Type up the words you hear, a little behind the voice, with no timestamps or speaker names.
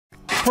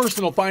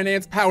Personal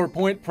Finance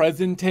PowerPoint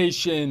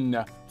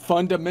presentation.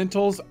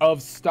 Fundamentals of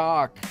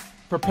stock.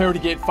 Prepare to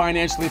get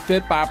financially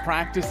fit by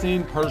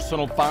practicing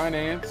personal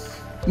finance.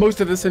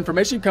 Most of this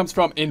information comes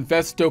from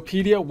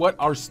Investopedia. What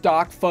are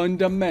stock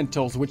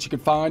fundamentals, which you can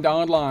find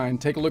online.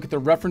 Take a look at the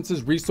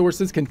references,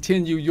 resources,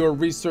 continue your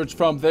research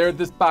from there.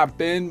 This by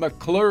Ben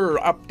McClure,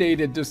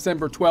 updated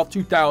December 12,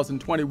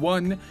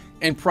 2021.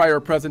 In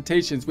prior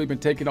presentations, we've been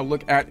taking a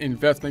look at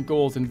investment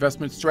goals,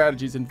 investment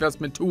strategies,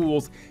 investment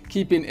tools,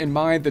 keeping in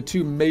mind the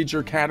two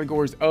major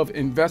categories of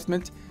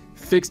investment: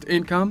 fixed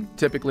income,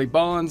 typically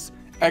bonds;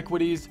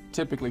 equities,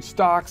 typically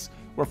stocks.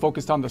 We're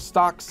focused on the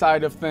stock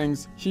side of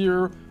things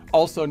here.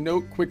 Also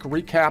note, quick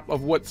recap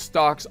of what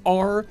stocks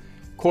are.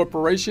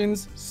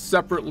 Corporations,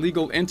 separate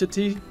legal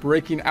entity,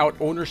 breaking out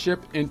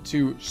ownership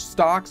into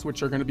stocks,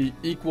 which are going to be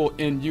equal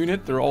in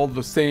unit. They're all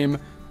the same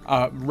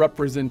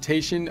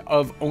representation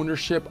of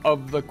ownership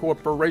of the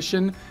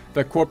corporation.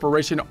 The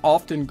corporation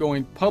often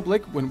going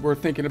public. When we're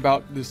thinking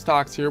about the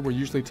stocks here, we're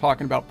usually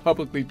talking about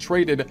publicly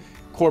traded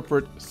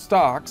corporate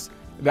stocks.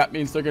 That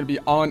means they're going to be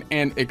on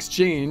an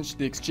exchange,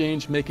 the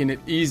exchange making it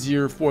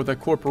easier for the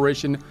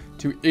corporation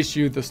to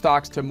issue the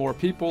stocks to more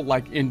people,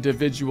 like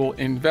individual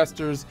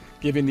investors,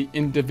 giving the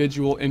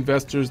individual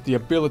investors the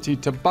ability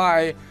to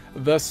buy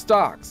the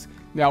stocks.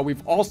 Now,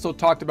 we've also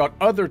talked about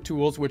other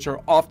tools which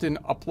are often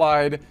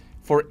applied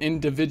for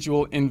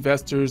individual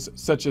investors,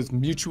 such as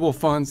mutual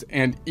funds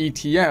and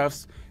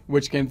ETFs,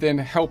 which can then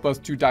help us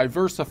to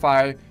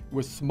diversify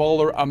with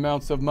smaller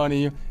amounts of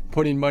money,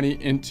 putting money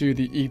into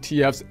the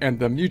ETFs and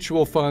the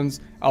mutual funds,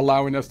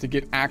 allowing us to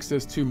get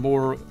access to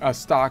more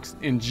stocks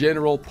in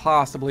general,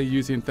 possibly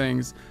using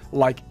things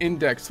like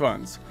index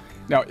funds.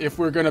 Now, if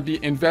we're going to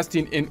be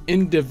investing in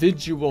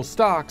individual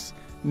stocks,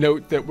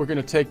 note that we're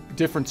going to take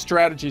different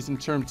strategies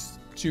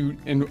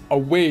in a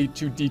way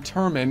to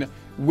determine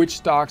which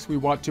stocks we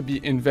want to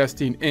be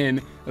investing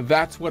in.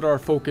 That's what our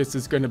focus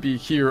is going to be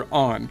here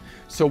on.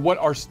 So what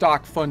are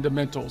stock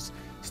fundamentals?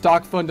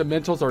 Stock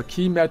fundamentals are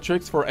key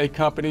metrics for a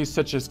company,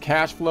 such as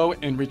cash flow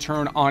and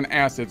return on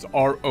assets,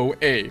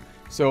 ROA.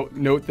 So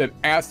note that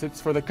assets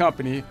for the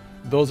company,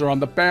 those are on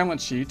the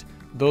balance sheet.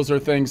 Those are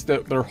things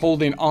that they're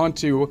holding on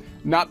to,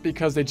 not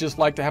because they just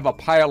like to have a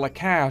pile of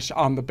cash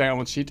on the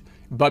balance sheet,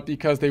 but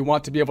because they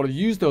want to be able to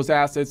use those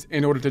assets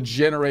in order to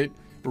generate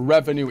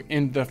revenue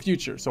in the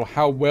future. So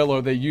how well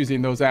are they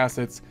using those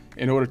assets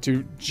in order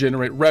to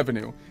generate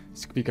revenue?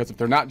 Because if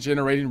they're not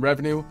generating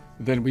revenue,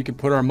 then we can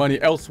put our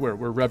money elsewhere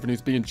where revenue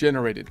is being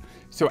generated.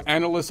 So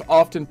analysts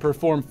often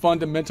perform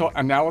fundamental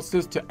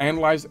analysis to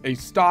analyze a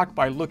stock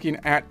by looking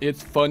at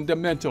its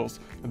fundamentals.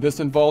 This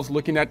involves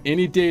looking at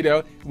any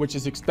data which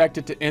is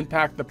expected to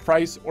impact the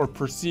price or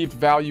perceived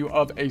value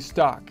of a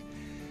stock.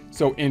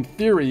 So in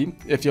theory,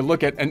 if you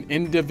look at an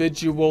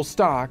individual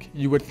stock,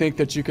 you would think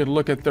that you could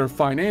look at their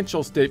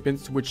financial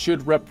statements, which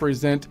should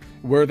represent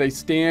where they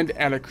stand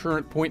at a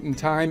current point in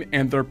time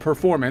and their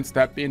performance,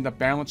 that being the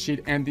balance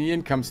sheet and the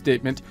income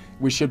statement.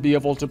 We should be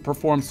able to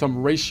perform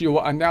some ratio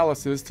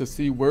analysis to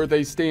see where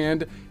they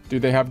stand. Do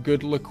they have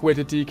good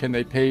liquidity? Can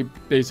they pay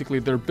basically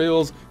their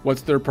bills?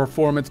 What's their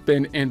performance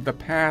been in the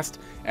past?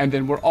 And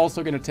then we're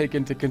also going to take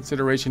into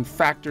consideration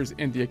factors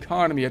in the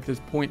economy at this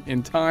point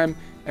in time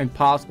and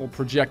possible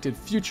projected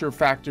future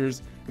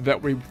factors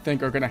that we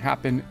think are going to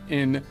happen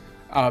in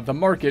the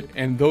market.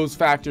 And those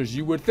factors,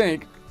 you would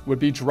think, would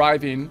be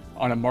driving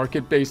on a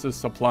market basis,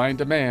 supply and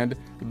demand,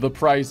 the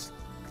price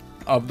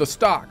of the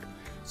stock.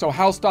 So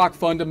how stock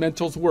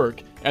fundamentals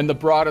work? In the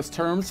broadest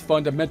terms,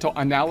 fundamental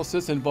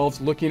analysis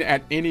involves looking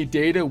at any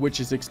data which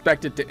is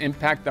expected to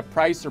impact the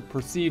price or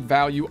perceived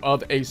value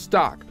of a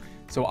stock.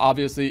 So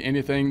obviously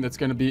anything that's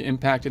going to be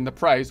impacting the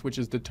price, which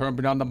is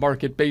determined on the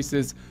market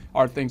basis,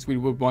 are things we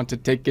would want to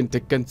take into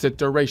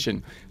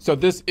consideration. So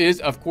this is,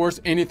 of course,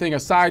 anything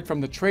aside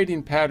from the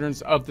trading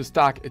patterns of the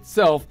stock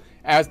itself.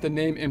 As the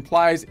name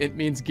implies, it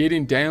means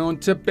getting down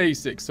to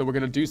basics. So we're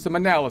going to do some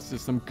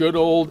analysis, some good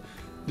old,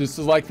 this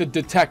is like the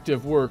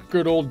detective work,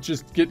 good old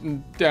just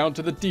getting down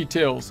to the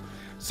details.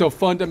 So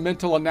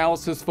fundamental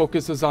analysis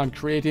focuses on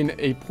creating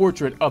a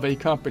portrait of a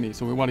company.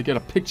 So we want to get a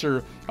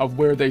picture of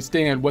where they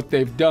stand, what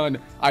they've done,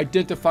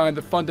 identifying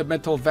the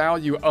fundamental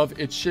value of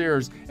its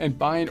shares, and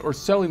buying or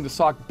selling the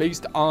stock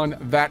based on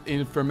that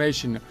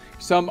information.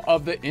 Some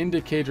of the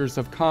indicators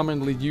of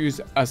commonly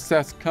used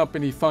assess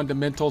company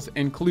fundamentals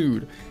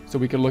include, so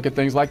we can look at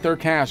things like their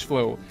cash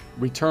flow,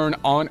 return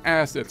on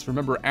assets.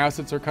 Remember,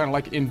 assets are kind of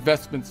like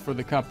investments for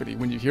the company.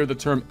 When you hear the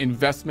term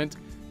investment,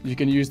 you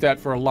can use that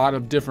for a lot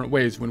of different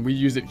ways. When we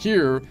use it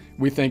here,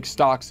 we think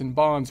stocks and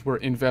bonds we're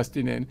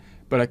investing in.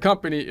 But a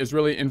company is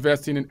really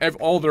investing in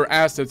all their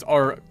assets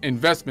are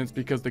investments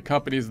because the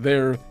company is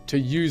there to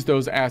use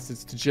those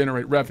assets to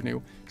generate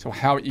revenue. So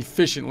how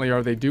efficiently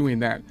are they doing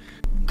that?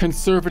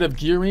 Conservative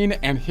gearing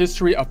and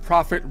history of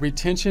profit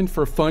retention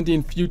for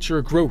funding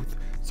future growth.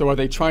 So are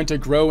they trying to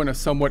grow in a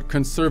somewhat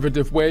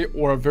conservative way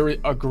or a very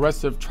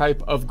aggressive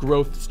type of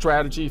growth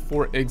strategy?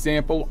 For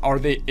example, are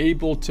they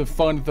able to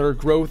fund their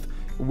growth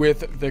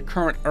with the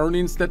current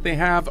earnings that they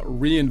have,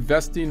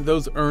 reinvesting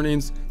those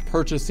earnings,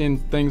 purchasing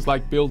things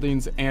like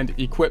buildings and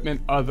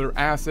equipment, other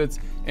assets,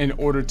 in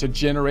order to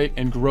generate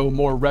and grow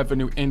more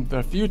revenue in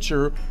the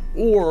future?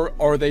 Or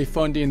are they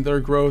funding their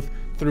growth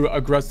through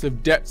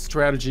aggressive debt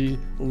strategy,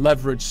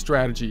 leverage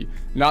strategy?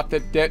 Not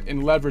that debt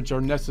and leverage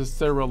are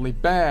necessarily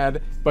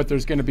bad, but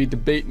there's going to be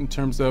debate in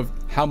terms of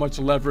how much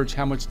leverage,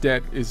 how much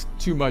debt is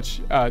too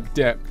much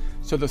debt.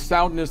 So the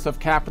soundness of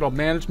capital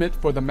management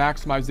for the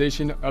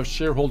maximization of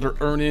shareholder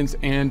earnings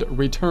and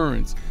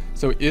returns.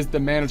 So is the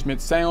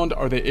management sound?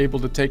 Are they able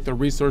to take the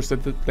resources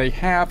that they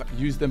have,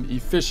 use them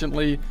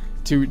efficiently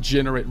to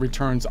generate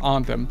returns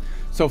on them?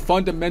 So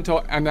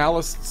fundamental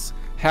analysts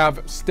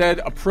have stead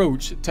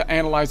approach to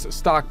analyze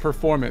stock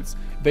performance.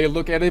 They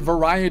look at a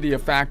variety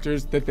of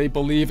factors that they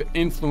believe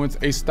influence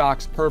a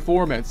stock's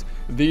performance.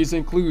 These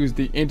include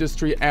the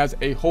industry as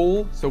a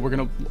whole. So we're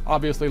going to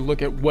obviously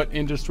look at what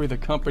industry the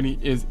company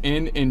is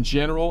in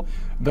general,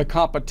 the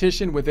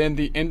competition within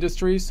the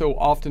industry. So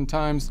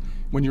oftentimes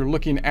when you're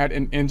looking at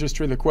an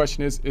industry, the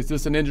question is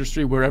this an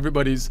industry where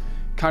everybody's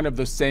kind of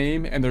the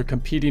same and they're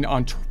competing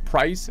on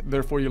price?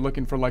 Therefore, you're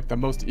looking for like the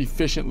most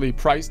efficiently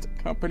priced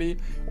company,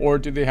 or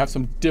do they have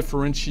some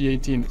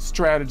differentiating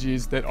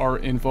strategies that are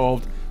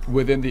involved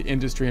within the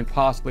industry, and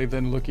possibly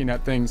then looking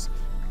at things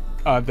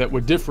that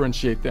would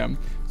differentiate them?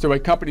 So a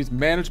company's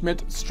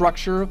management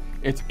structure,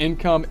 its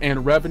income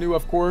and revenue,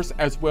 of course,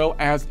 as well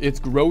as its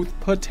growth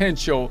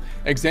potential.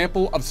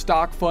 Example of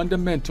stock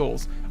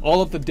fundamentals.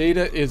 All of the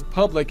data is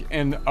public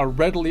and are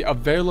readily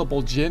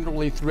available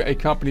generally through a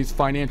company's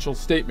financial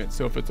statement.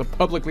 So if it's a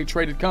publicly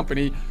traded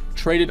company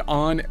traded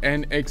on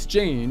an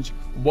exchange,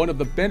 one of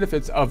the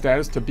benefits of that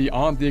is to be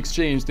on the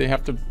exchange, they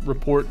have to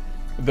report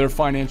their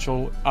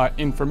financial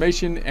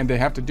information, and they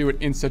have to do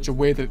it in such a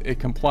way that it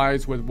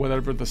complies with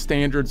whatever the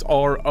standards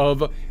are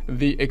of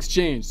the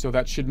exchange. So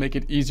that should make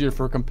it easier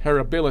for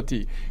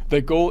comparability.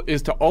 The goal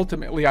is to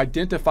ultimately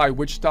identify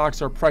which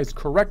stocks are priced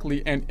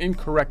correctly and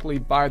incorrectly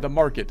by the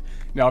market.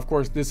 Now, of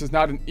course, this is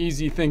not an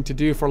easy thing to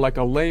do for like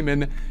a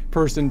layman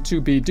person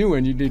to be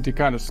doing. You need to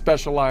kind of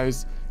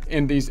specialize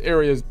in these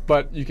areas,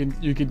 but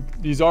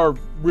these are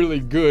really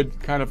good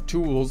kind of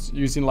tools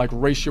using like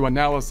ratio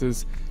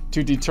analysis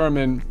to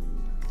determine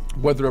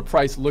whether a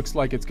price looks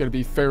like it's going to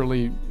be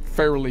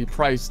fairly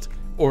priced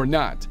or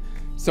not.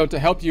 So to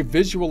help you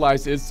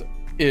visualize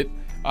it,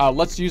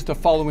 let's use the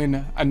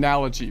following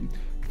analogy.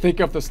 Think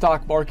of the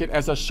stock market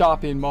as a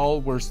shopping mall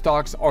where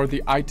stocks are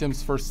the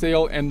items for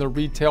sale and the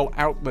retail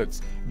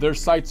outlets. Their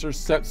sights are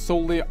set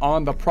solely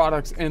on the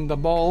products in the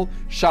mall.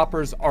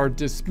 Shoppers are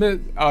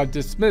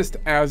dismissed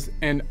as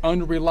an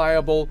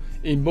unreliable,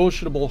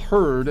 emotional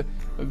herd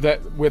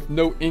that with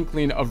no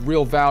inkling of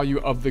real value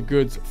of the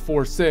goods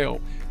for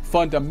sale.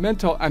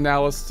 Fundamental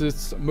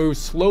analysis moves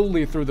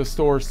slowly through the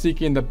store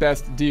seeking the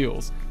best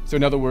deals. So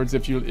in other words,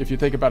 if you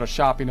think about a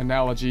shopping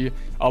analogy,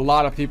 a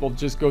lot of people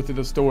just go through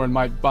the store and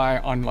might buy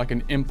on like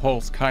an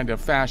impulse kind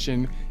of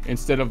fashion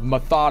instead of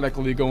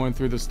methodically going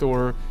through the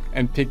store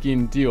and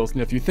picking deals.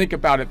 And if you think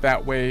about it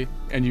that way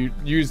and you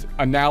use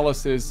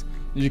analysis,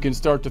 you can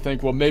start to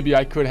think, well, maybe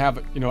I could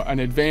have, an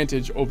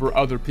advantage over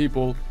other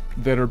people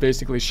that are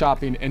basically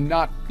shopping and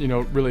not,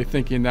 really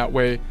thinking that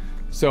way.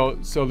 So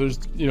there's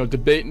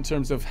debate in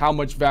terms of how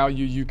much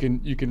value you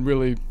can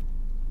really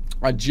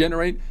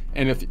generate,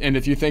 and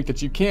if you think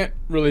that you can't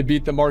really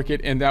beat the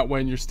market in that way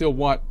and you still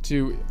want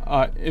to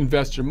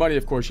invest your money,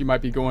 of course you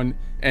might be going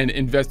and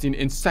investing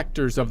in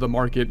sectors of the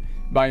market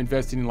by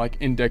investing in like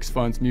index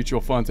funds, mutual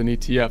funds, and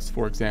ETFs,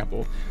 for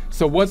example.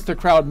 So once the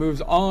crowd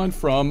moves on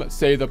from,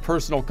 say, the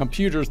personal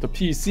computers, the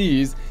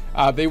PCs,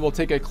 they will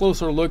take a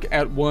closer look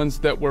at ones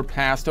that were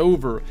passed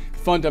over.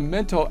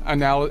 Fundamental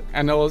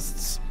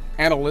analysts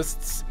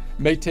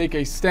may take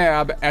a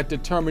stab at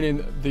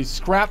determining the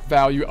scrap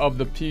value of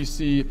the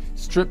PC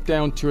stripped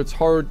down to its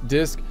hard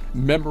disk,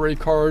 memory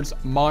cards,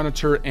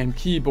 monitor, and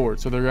keyboard.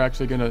 So they're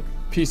actually going to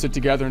piece it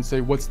together and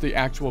say, what's the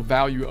actual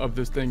value of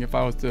this thing if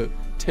I was to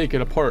take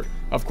it apart?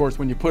 Of course,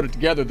 when you put it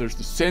together, there's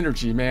the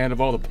synergy, man, of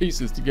all the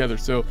pieces together.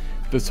 So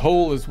this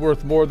whole is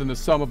worth more than the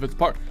sum of its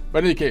parts. But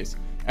in any case,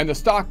 in the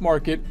stock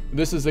market,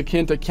 this is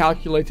akin to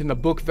calculating the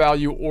book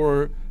value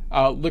or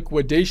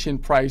liquidation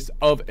price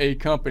of a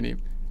company.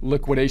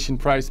 Liquidation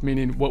price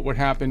meaning what would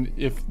happen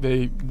if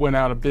they went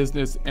out of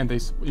business and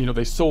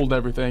they sold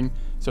everything.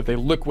 So if they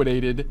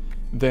liquidated,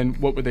 then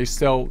what would they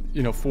sell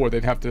for?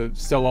 They'd have to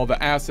sell all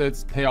the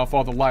assets, pay off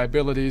all the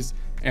liabilities,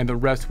 and the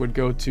rest would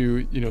go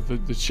to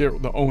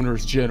the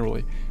owners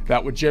generally.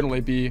 That would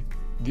generally be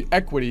the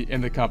equity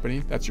in the company.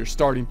 That's your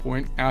starting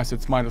point.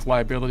 Assets minus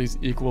liabilities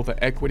equal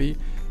the equity,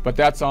 but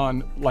that's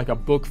on like a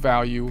book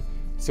value.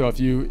 So if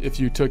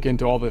you took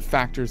into all the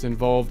factors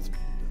involved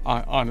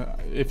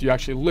if you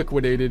actually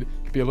liquidated, it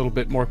could be a little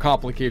bit more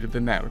complicated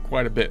than that, or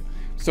quite a bit.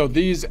 So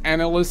these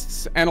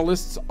analysts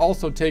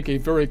also take a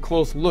very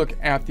close look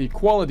at the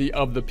quality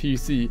of the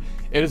PC.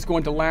 Is it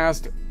going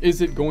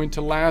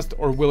to last,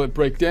 or will it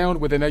break down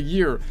within a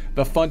year?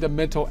 The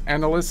fundamental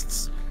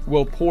analysts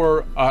will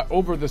pore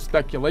over the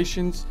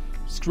speculations,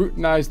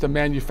 scrutinize the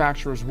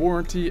manufacturer's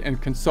warranty,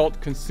 and consult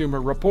consumer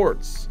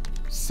reports.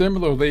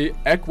 Similarly,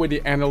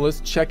 equity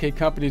analysts check a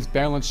company's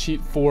balance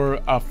sheet for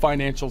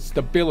financial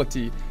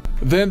stability.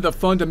 Then the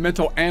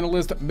fundamental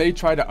analyst may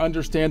try to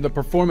understand the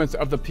performance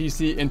of the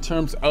PC in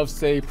terms of,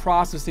 say,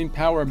 processing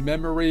power,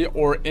 memory,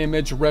 or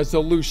image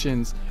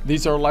resolutions.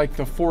 These are like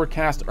the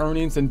forecast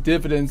earnings and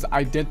dividends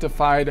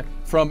identified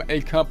from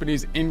a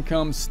company's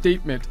income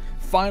statement.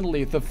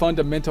 Finally, the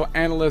fundamental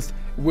analyst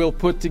will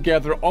put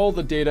together all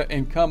the data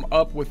and come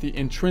up with the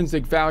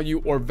intrinsic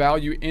value or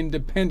value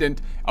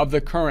independent of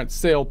the current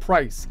sale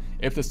price.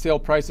 If the sale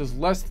price is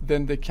less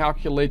than the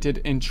calculated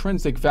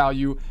intrinsic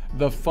value,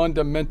 the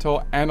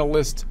fundamental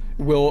analyst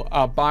will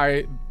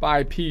buy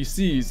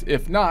PCs.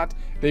 If not,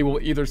 they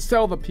will either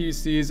sell the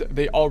PCs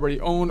they already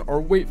own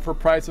or wait for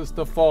prices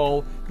to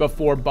fall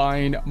before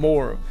buying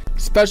more.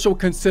 Special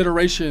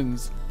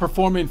considerations.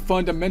 Performing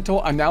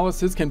fundamental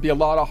analysis can be a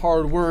lot of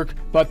hard work,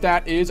 but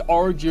that is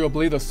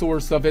arguably the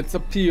source of its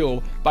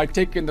appeal. By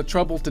taking the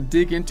trouble to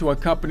dig into a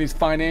company's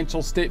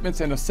financial statements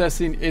and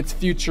assessing its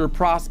future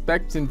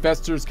prospects,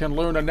 investors can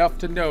learn enough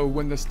to know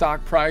when the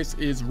stock price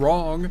is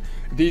wrong.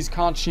 These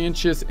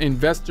conscientious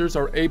investors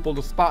are able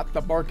to spot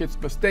the market's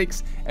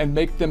mistakes and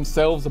make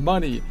themselves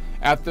money.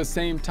 At the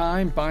same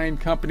time, buying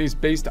companies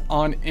based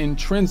on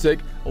intrinsic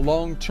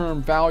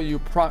long-term value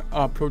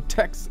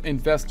protects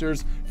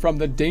investors from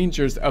the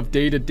dangers of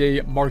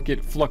day-to-day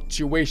market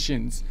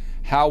fluctuations.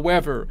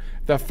 However,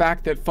 the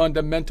fact that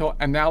fundamental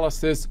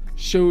analysis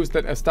shows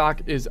that a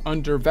stock is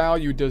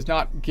undervalued does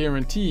not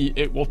guarantee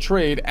it will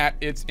trade at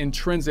its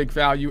intrinsic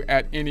value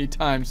at any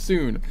time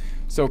soon.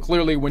 So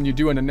clearly, when you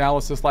do an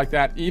analysis like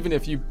that, even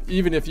if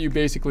you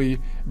basically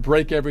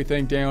break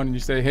everything down and you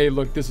say, hey,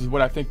 look, this is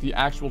what I think the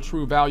actual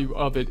true value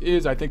of it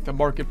is, I think the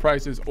market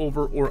price is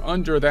over or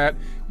under that,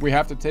 we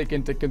have to take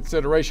into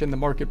consideration the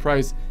market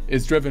price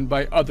is driven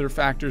by other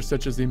factors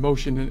such as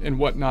emotion and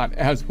whatnot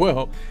as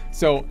well.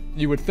 So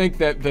you would think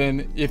that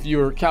then if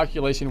your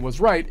calculation was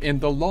right in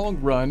the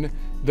long run,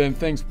 then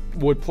things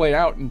would play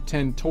out and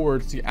tend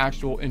towards the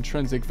actual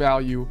intrinsic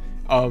value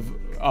of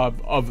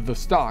the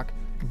stock.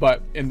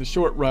 But in the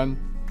short run,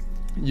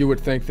 you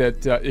would think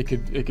that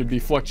it could be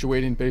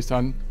fluctuating based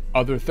on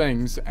other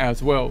things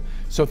as well.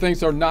 So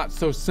things are not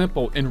so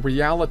simple. In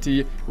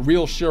reality,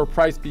 real share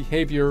price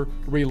behavior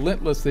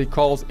relentlessly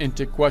calls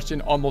into question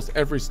almost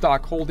every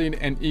stock holding,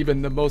 and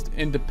even the most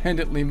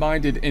independently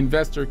minded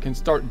investor can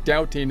start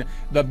doubting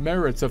the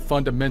merits of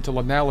fundamental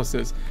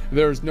analysis.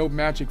 There is no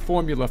magic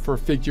formula for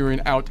figuring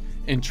out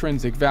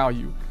intrinsic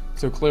value.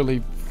 So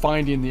clearly,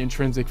 finding the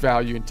intrinsic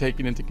value and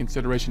taking into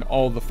consideration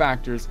all the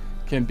factors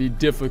can be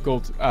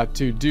difficult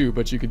to do,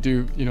 but you could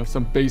do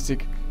some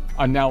basic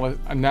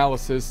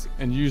analysis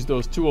and use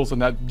those tools,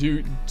 and that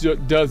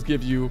does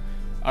give you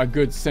a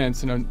good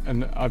sense and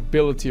an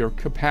ability or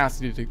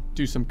capacity to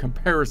do some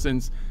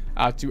comparisons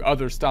to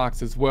other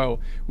stocks as well.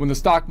 When the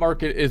stock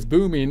market is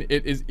booming,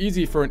 it is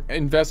easy for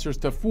investors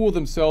to fool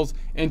themselves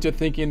into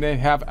thinking they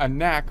have a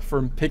knack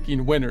for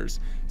picking winners.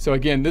 So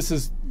again, this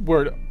is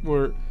where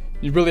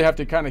you really have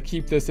to kind of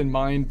keep this in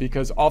mind,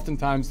 because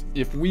oftentimes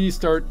if we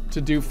start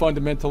to do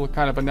fundamental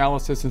kind of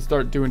analysis and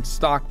start doing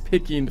stock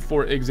picking,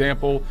 for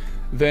example,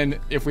 then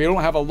if we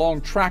don't have a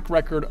long track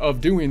record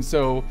of doing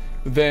so,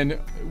 then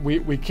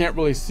we can't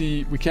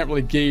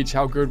really gauge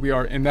how good we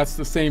are. And that's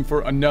the same for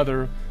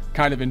another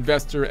kind of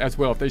investor as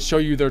well. If they show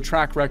you their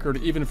track record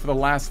even for the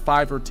last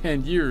 5 or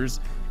 10 years,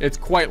 it's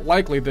quite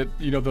likely that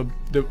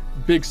the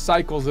big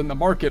cycles in the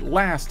market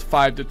last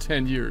 5 to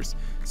 10 years.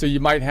 So you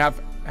might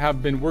have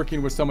been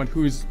working with someone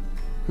who's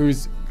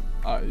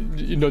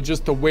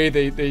just the way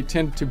they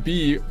tend to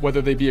be,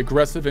 whether they be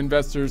aggressive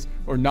investors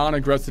or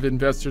non-aggressive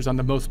investors on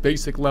the most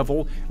basic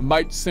level,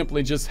 might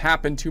simply just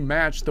happen to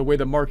match the way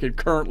the market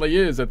currently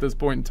is at this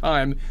point in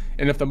time.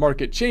 And if the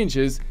market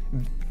changes,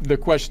 the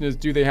question is,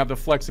 do they have the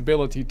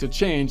flexibility to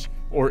change,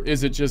 or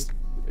is it just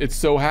it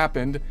so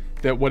happened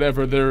that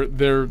whatever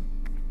their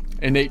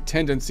innate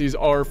tendencies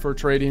are for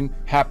trading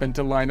happen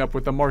to line up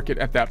with the market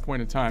at that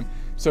point in time?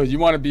 So you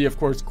want to be, of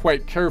course,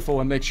 quite careful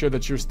and make sure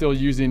that you're still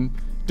using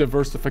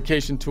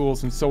diversification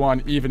tools and so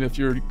on, even if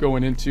you're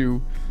going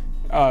into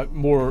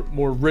more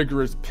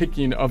rigorous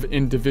picking of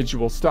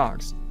individual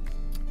stocks.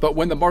 But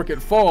when the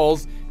market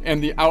falls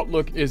and the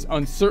outlook is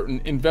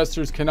uncertain,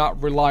 investors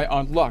cannot rely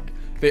on luck.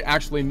 They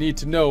actually need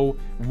to know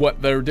what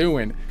they're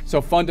doing.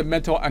 So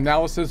fundamental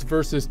analysis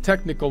versus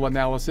technical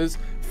analysis.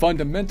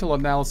 Fundamental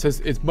analysis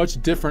is much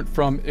different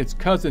from its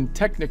cousin,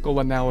 technical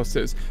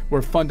analysis,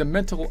 where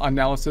fundamental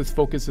analysis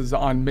focuses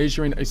on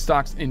measuring a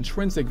stock's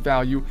intrinsic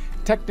value.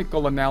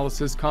 Technical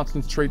analysis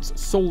concentrates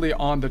solely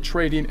on the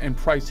trading and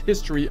price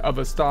history of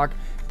a stock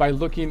by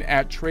looking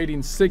at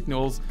trading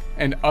signals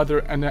and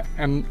other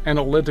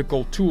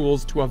analytical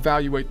tools to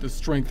evaluate the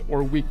strength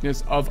or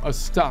weakness of a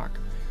stock.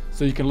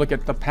 So you can look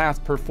at the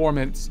past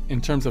performance in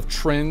terms of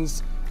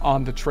trends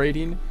on the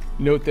trading.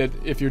 Note that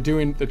if you're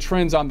doing the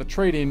trends on the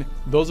trading,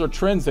 those are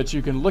trends that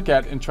you can look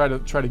at and try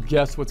to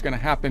guess what's going to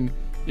happen,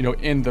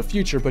 in the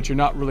future. But you're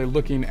not really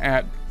looking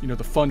at,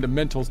 the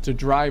fundamentals to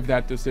drive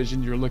that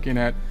decision. You're looking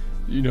at,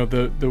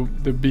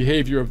 the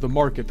behavior of the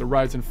market, the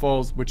rise and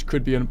falls, which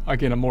could be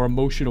again a more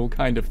emotional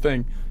kind of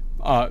thing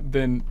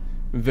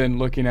than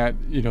looking at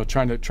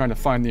trying to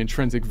find the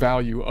intrinsic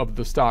value of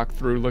the stock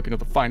through looking at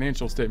the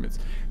financial statements.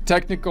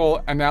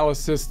 Technical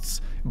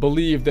analysts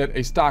believe that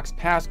a stock's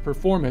past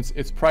performance,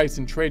 its price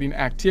and trading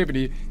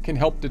activity, can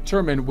help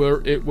determine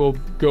where it will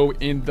go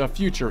in the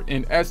future.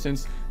 In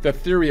essence, the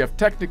theory of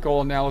technical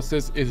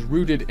analysis is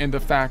rooted in the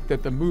fact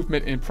that the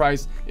movement in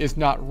price is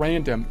not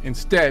random.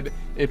 Instead,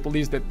 it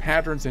believes that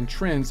patterns and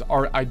trends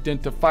are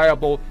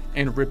identifiable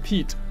and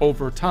repeat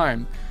over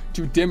time.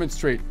 To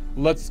demonstrate,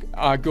 let's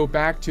go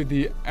back to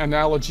the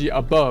analogy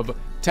above.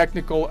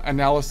 Technical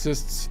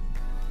analysts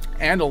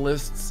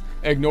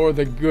ignore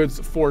the goods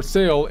for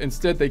sale.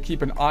 Instead, they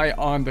keep an eye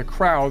on the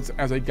crowds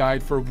as a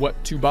guide for what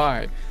to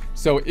buy.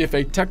 So if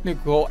a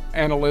technical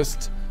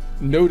analyst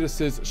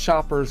notices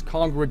shoppers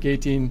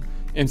congregating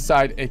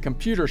inside a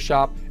computer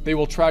shop, they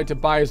will try to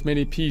buy as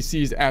many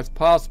PCs as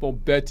possible,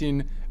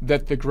 betting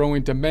that the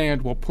growing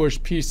demand will push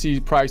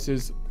PC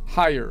prices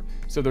higher.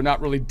 So they're not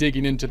really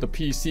digging into the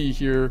PC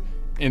here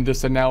in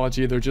this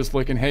analogy. They're just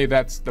looking, hey,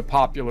 that's the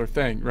popular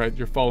thing, right?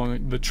 You're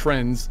following the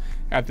trends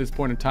at this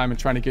point in time and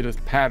trying to get a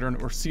pattern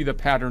or see the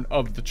pattern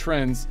of the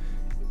trends,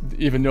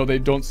 even though they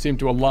don't seem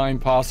to align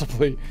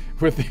possibly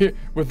with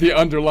the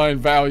underlying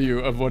value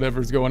of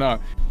whatever's going on.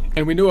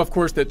 And we know, of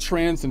course, that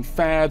trends and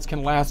fads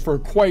can last for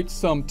quite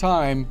some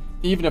time,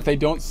 even if they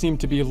don't seem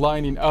to be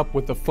lining up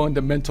with the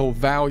fundamental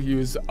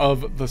values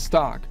of the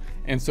stock.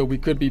 And so we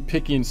could be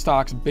picking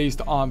stocks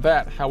based on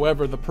that.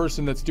 However, the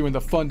person that's doing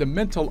the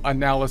fundamental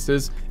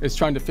analysis is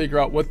trying to figure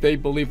out what they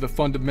believe the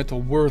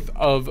fundamental worth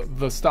of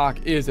the stock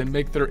is and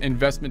make their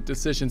investment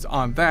decisions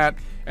on that.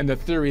 And the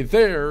theory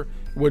there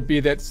would be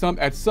that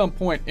at some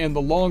point in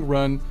the long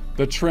run,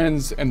 the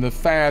trends and the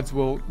fads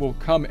will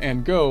come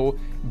and go,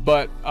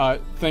 but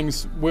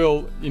things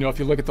will, if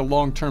you look at the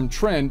long-term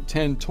trend,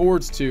 tend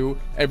towards to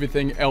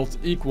everything else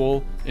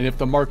equal. And if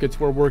the markets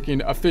were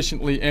working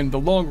efficiently in the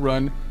long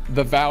run,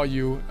 the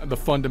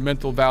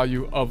fundamental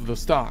value of the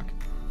stock